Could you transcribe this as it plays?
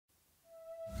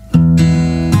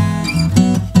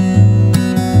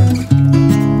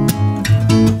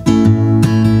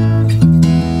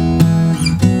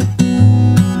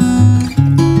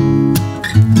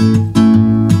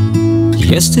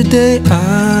Yesterday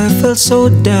I felt so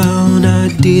down, I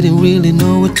didn't really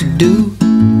know what to do.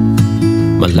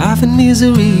 My life in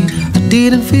misery, I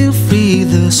didn't feel free.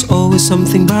 There's always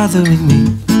something bothering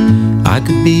me. I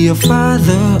could be your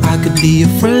father, I could be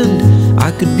your friend,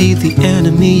 I could be the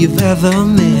enemy you've ever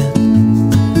met.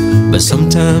 But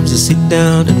sometimes I sit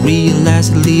down and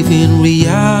realize I live in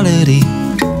reality.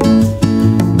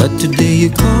 But today you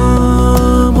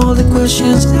come, all the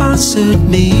questions answered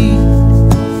me.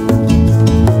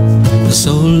 For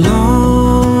so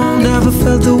long, never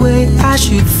felt the way I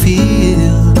should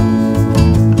feel.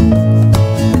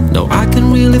 Now I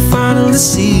can really finally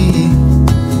see,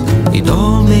 it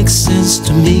all makes sense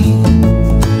to me.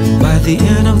 By the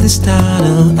end of this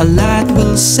tunnel, a light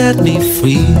will set me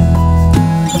free.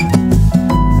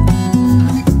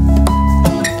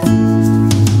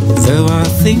 There are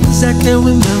things I can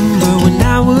remember when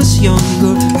I was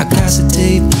younger. A cassette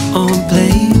tape on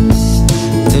play.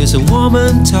 There's a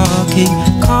woman talking,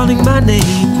 calling my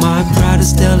name. My pride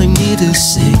is telling me to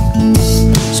sing.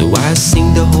 So I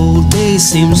sing the whole day,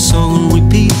 same song on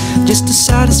repeat, just to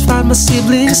satisfy my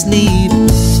siblings' need.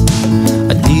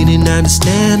 I didn't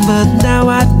understand, but now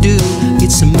I do.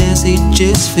 It's a message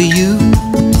just for you.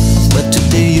 But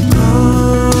today you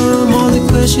come, all the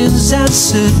questions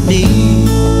answered me.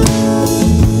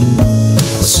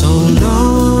 For so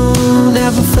long,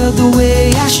 never felt the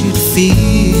way I should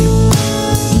feel.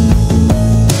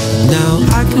 Now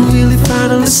I can really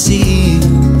finally see,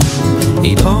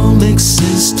 it all makes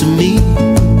sense to me.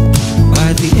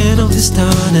 By the end of this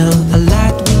tunnel, a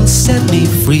light will set me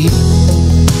free.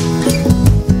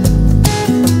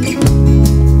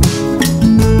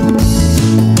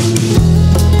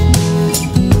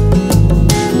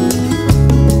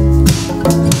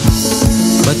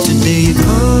 But today you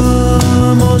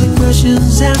come, all the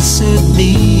questions answered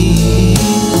me.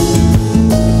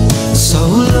 So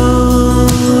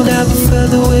long, never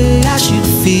felt the way I should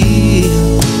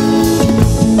feel.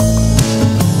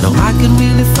 Now I can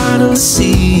really finally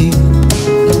see,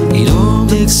 it all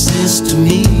makes sense to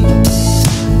me.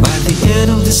 By the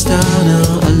end of this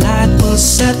tunnel, a light will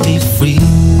set me free.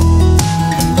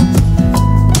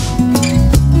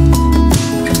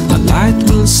 A light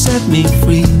will set me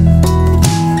free.